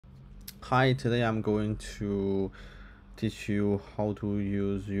Hi, today I'm going to teach you how to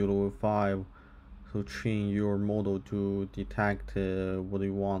use Yolov5 to train your model to detect what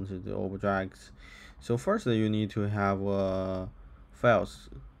you want, the objects. So first you need to have files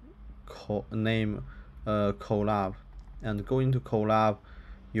name collab, and go into collab.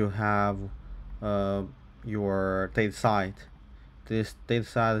 You have uh, your data site. This data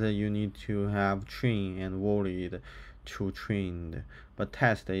set you need to have train and valid to train, but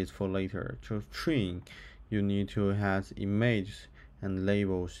test is for later. To train, you need to have images and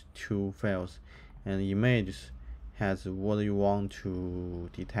labels, two files, and images has what you want to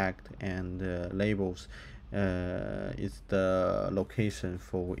detect, and labels is the location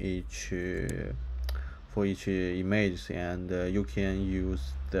for each image, and you can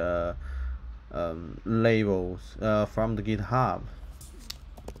use the labels from the GitHub.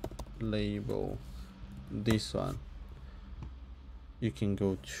 Label this one, you can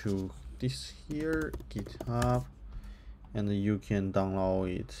go to this here GitHub and you can download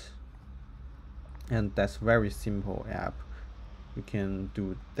it, and that's very simple app. You can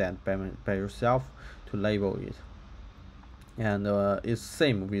do that by yourself to label it, and it's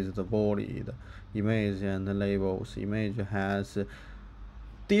same with the body, the image and the labels. Image has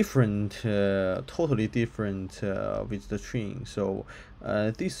different totally different with the train, so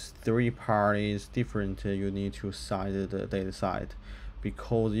these three parties different. You need to cite the data set,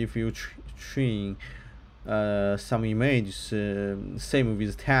 because if you train some images same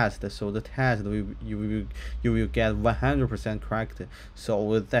with test, so the test you will get 100% correct,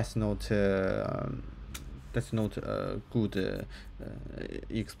 so that's not a good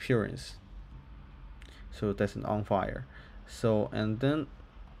experience, so that's an on fire. So and then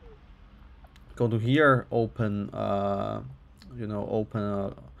go to here, open open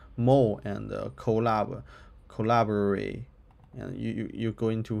a mode and collaborate, and you go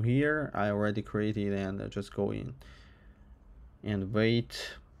into here. I already created, and just go in and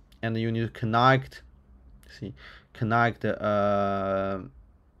wait, and you need to connect. See, connect.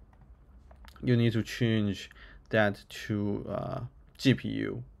 You need to change that to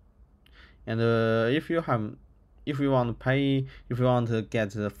GPU, and if you want to pay, if you want to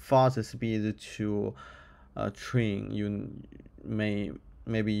get the fast speed to train,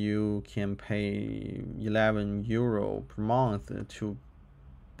 maybe you can pay 11 euro per month to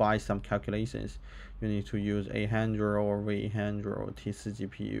buy some calculations. You need to use 800 or V800 or T4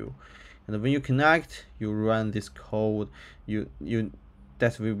 GPU, and when you connect, you run this code. You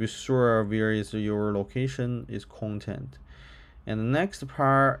that will be sure where is your location is content. And the next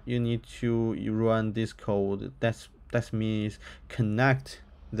part, you run this code. That means connect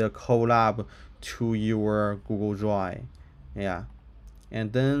the collab to your Google Drive. Yeah,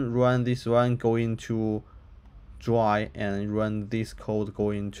 and then run this one, go into Drive, and run this code, go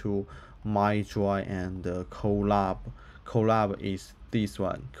into my Drive, and collab is this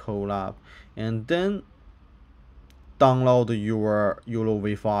one, collab, and then download your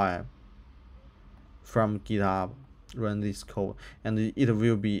Yolov5 from GitHub, run this code, and it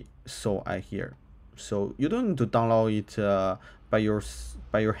will be so here. So you don't need to download it by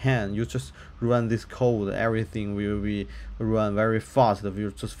your hand. You just run this code. Everything will be run very fast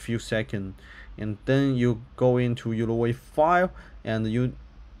with just few seconds, and then you go into Yolov5 and you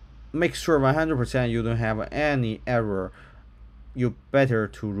make sure 100% you don't have any error. You better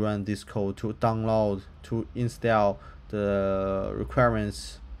to run this code to download, to install the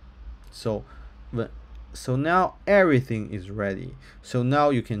requirements. So so now everything is ready. So now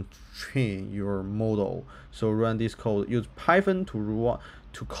you can train your model. So run this code. Use Python to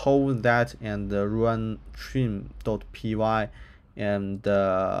code that, and run trim.py, and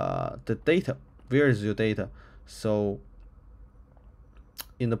the data. Where is your data? So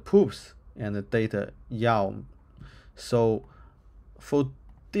in the proofs and the data YAL. So for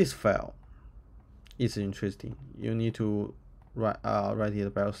this file, it's interesting. You need to write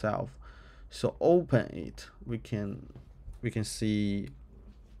it by yourself. So open it. We can see.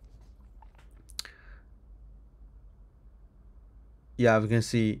 Yeah, we can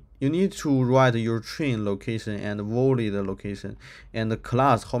see you need to write your train location and valid location, and the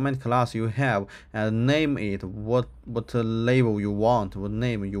class, how many class you have, and name it, what label you want, what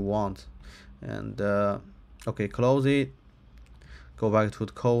name you want, and okay, close it, go back to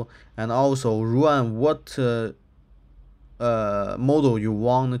the code, and also run what model you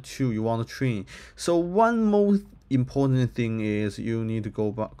want to train. So one most important thing is you need to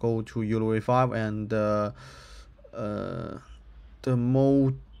go to Yolov5 and the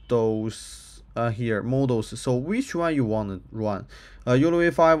models here, models. So which one you want to run,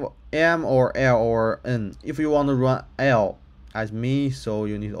 Yolov5 M or L or N. If you want to run L, as me, so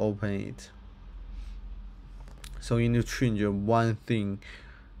you need to open it. So you need to change one thing.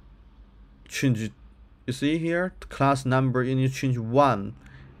 Change, you see here, class number, you need to change one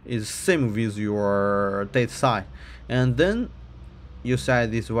is same with your data size, and then you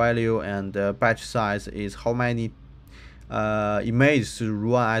set this value, and the batch size is how many images to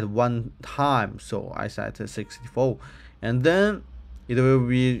run at one time. So I set 64, and then it will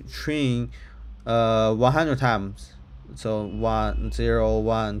be trained 100 times. So 1 0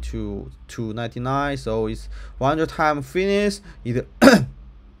 1 2 299. So it's 100 times finished. It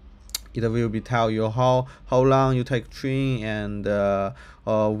it will be tell you how long you take train, and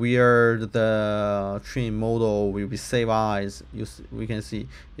where the train model will be saved as. We can see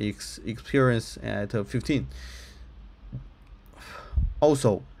experience at 15.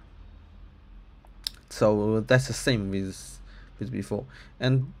 Also, so that's the same with before.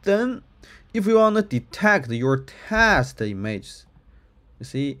 And then if you want to detect your test images, you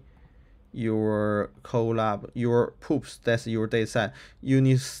see your collab, your poops, that's your data set, you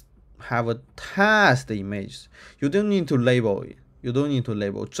need have a test image. You don't need to label it. You don't need to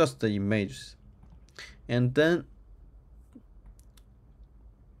label, just the images. And then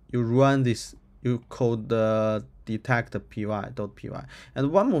you run this, you code the detect py.py.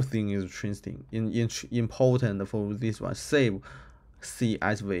 And one more thing is interesting, important for this one, save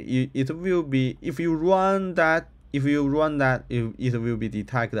CSV. It will be, if you run that, it will be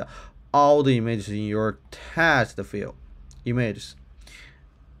detect all the images in your test field images.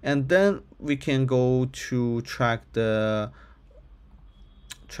 And then we can go to track the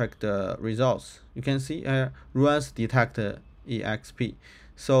results. You can see runs detect exp.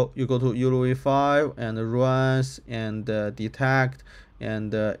 So you go to Yolov5 and runs and detect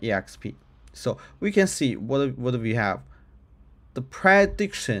and exp. So we can see what we have. The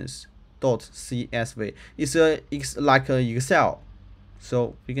predictions.csv is like a Excel.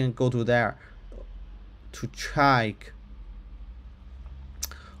 So we can go to there to check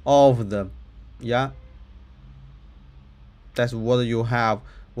all of them. Yeah, that's what you have.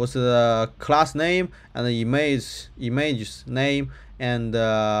 What's the class name and the images name and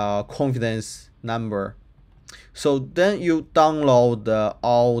confidence number. So then you download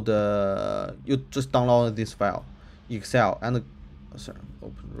you just download this file, Excel, and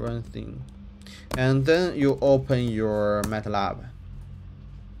open run thing, and then you open your MATLAB.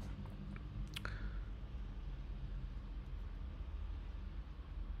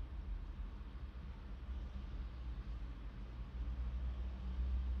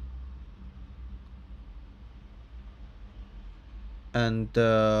 And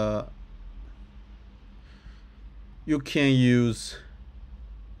you can use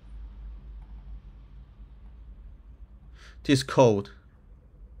this code.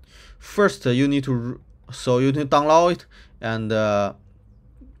 First, you need to download it and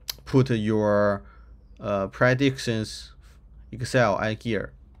put your predictions Excel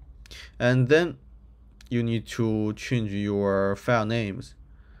here, and then you need to change your file names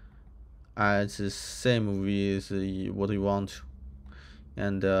as the same with what you want.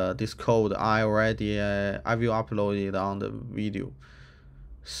 And this code I will upload it on the video.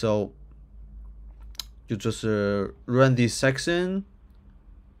 So you just run this section.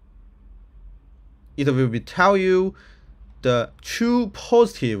 It will be tell you the true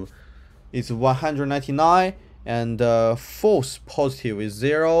positive is 199, and false positive is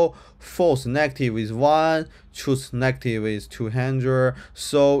 0, false negative is 1, true negative is 200.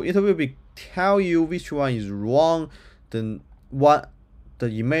 So it will be tell you which one is wrong. Then the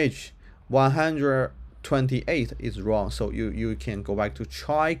image 128 is wrong. So you can go back to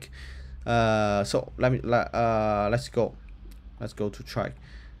check. So let's go to check.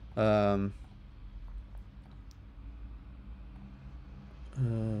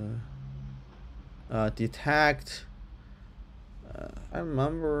 Detect. I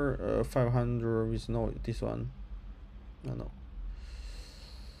remember 500 is no this one. No.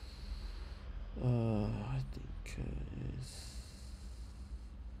 I think it's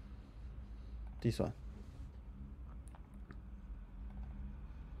this one.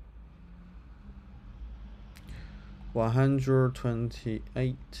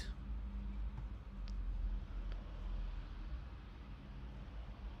 $128.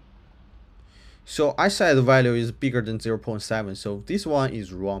 So I said the value is bigger than 0.7, so this one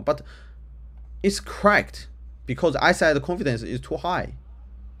is wrong, but it's correct because I said the confidence is too high.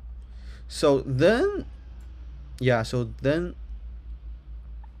 So then, yeah, so then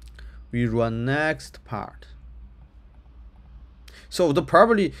we run next part. So the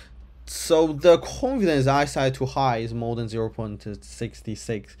confidence I set too high is more than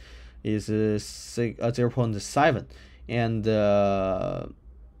 0.66, is 0.7, and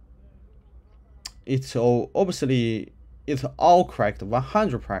it's all obviously it's all correct,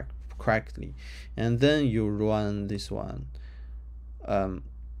 100 correctly, and then you run this one,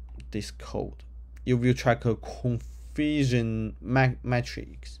 this code. You will check a confusion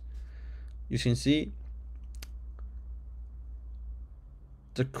matrix. You can see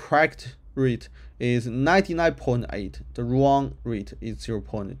the correct rate is 99.8, the wrong rate is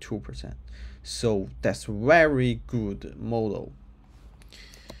 0.2%. So that's very good model.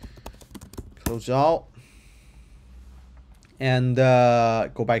 Close out and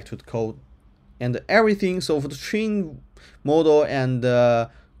go back to the code and everything. So for the train model and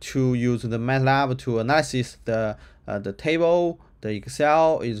to use the MATLAB to analysis the table, the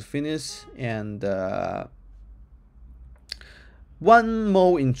Excel is finished. And one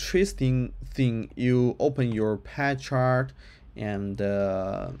more interesting thing, you open your pie chart and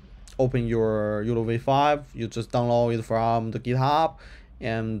open your Yolov5. You just download it from the GitHub,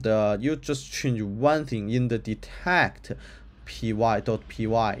 and you just change one thing in the detect py.py,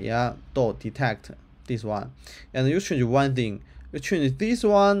 yeah, .detect this one, and you change one thing. You change this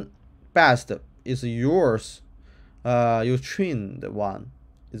one best is yours. You train the one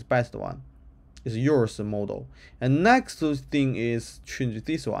is best one is yours model, and next thing is change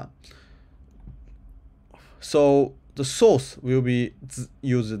this one. So the source will be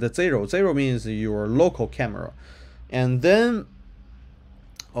use the 0. 0 means your local camera, and then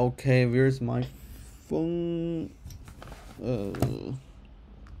okay, where's my phone? Oh,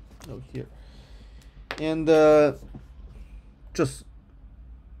 here. And just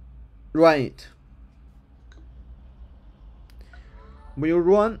run it. When you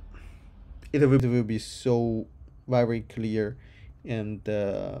run, it will be so very clear. And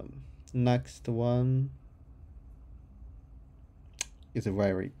next one is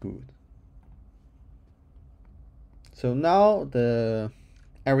very good. So now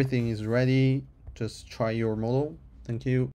everything is ready. Just try your model. Thank you.